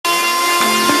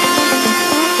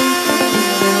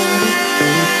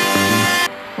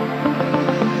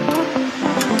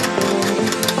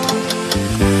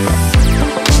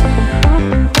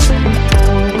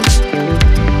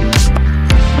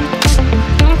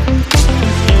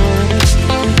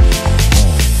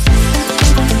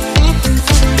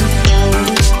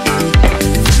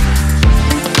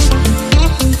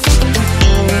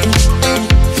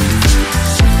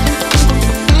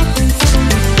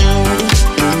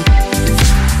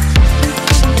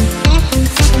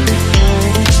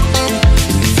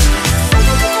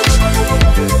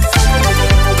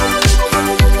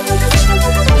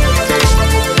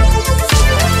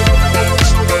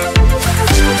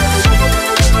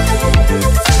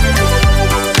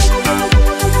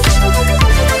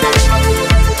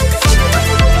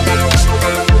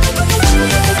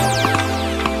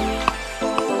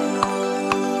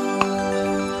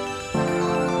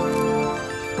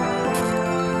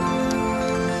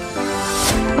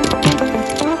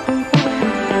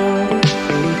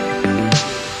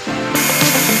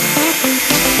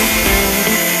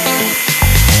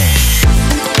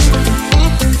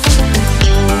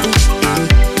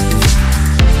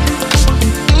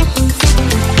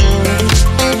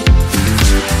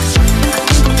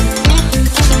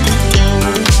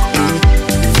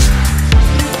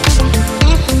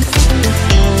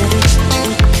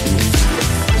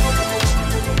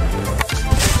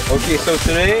Okay, so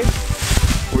today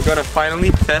we're gonna finally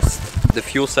test the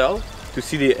fuel cell to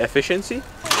see the efficiency.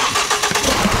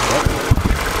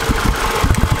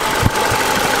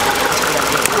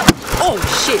 Oh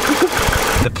shit!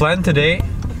 The plan today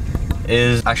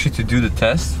is actually to do the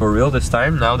test for real this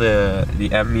time. Now the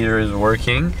amp meter is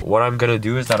working. What I'm gonna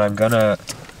do is that I'm gonna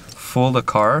full the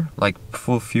car, like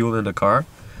full fuel in the car,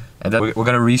 and then we're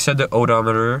gonna reset the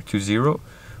odometer to 0.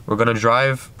 We're gonna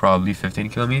drive probably 15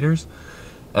 kilometers,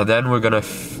 and then we're gonna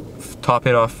top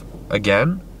it off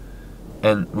again,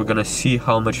 and we're gonna see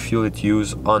how much fuel it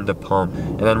used on the pump,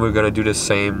 and then we're gonna do the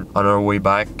same on our way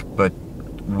back, but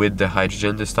with the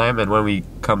hydrogen this time. And when we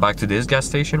come back to this gas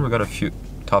station, we're gonna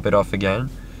top it off again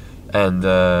and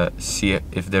see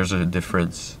if there's a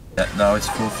difference. Yeah, now it's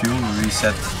full fuel. We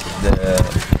reset the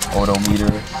odometer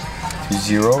to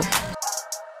 0.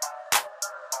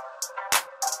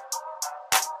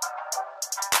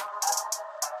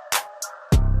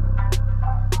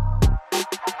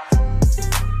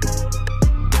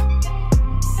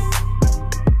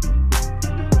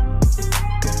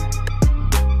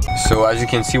 So as you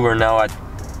can see, we're now at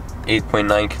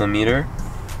 8.9 kilometer.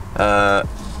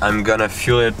 I'm gonna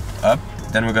fuel it up,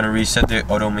 then we're gonna reset the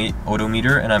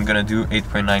odometer, and I'm gonna do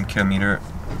 8.9 kilometer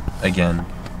again.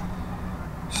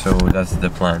 So that's the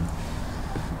plan.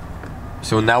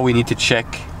 So now we need to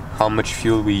check how much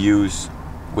fuel we use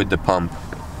with the pump.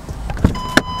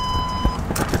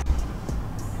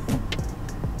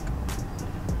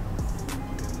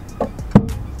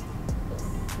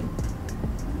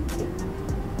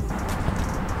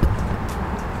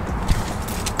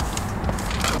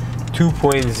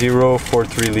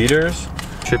 .043 liters.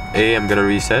 Trip A, I'm gonna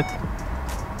reset.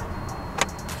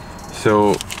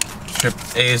 So trip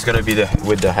A is gonna be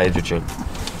with the hydrogen.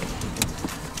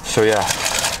 So yeah,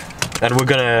 and we're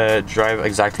gonna drive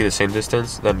exactly the same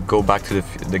distance, then go back to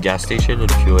the gas station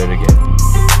and fuel it again.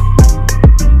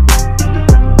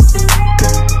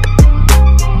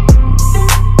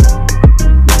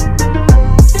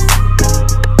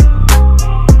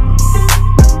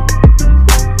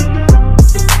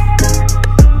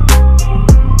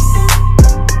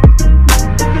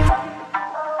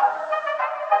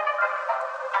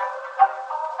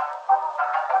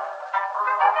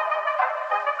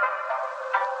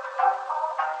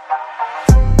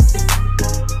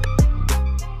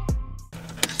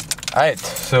 Alright,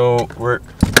 so we're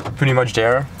pretty much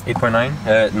there,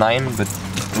 8.9, 9, but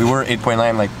we were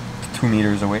 8.9 like 2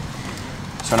 meters away.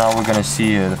 So now we're gonna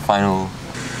see the final.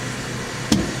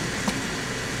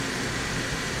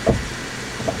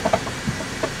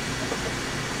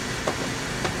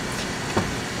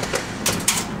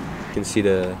 You can see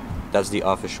that's the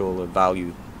official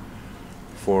value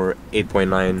for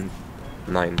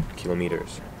 8.99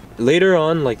 kilometers. Later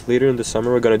on, like later in the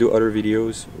summer, we're gonna do other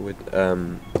videos with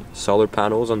solar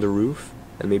panels on the roof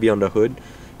and maybe on the hood,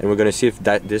 and we're gonna see if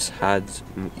this adds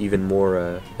even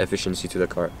more efficiency to the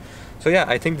car. So yeah,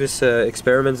 I think this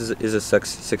experiment is a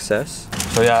success.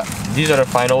 So yeah, these are the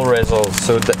final results.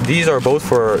 So these are both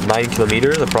for 9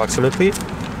 kilometers approximately.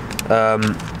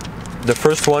 The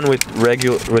first one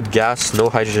with gas, no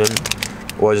hydrogen,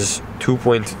 was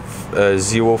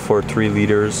 2.043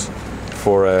 liters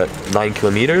for 9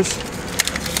 kilometers,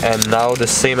 and now the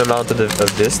same amount of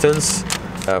distance,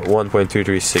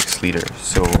 1.236 liters.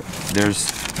 So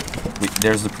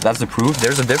that's the proof.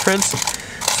 There's a difference.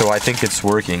 So I think it's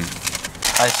working.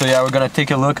 Alright, so yeah, we're gonna take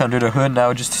a look under the hood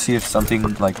now just to see if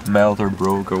something like melt or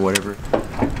broke or whatever.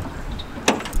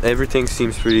 Everything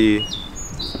seems pretty.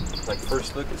 Like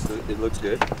first look, it looks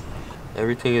good.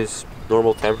 Everything is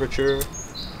normal temperature.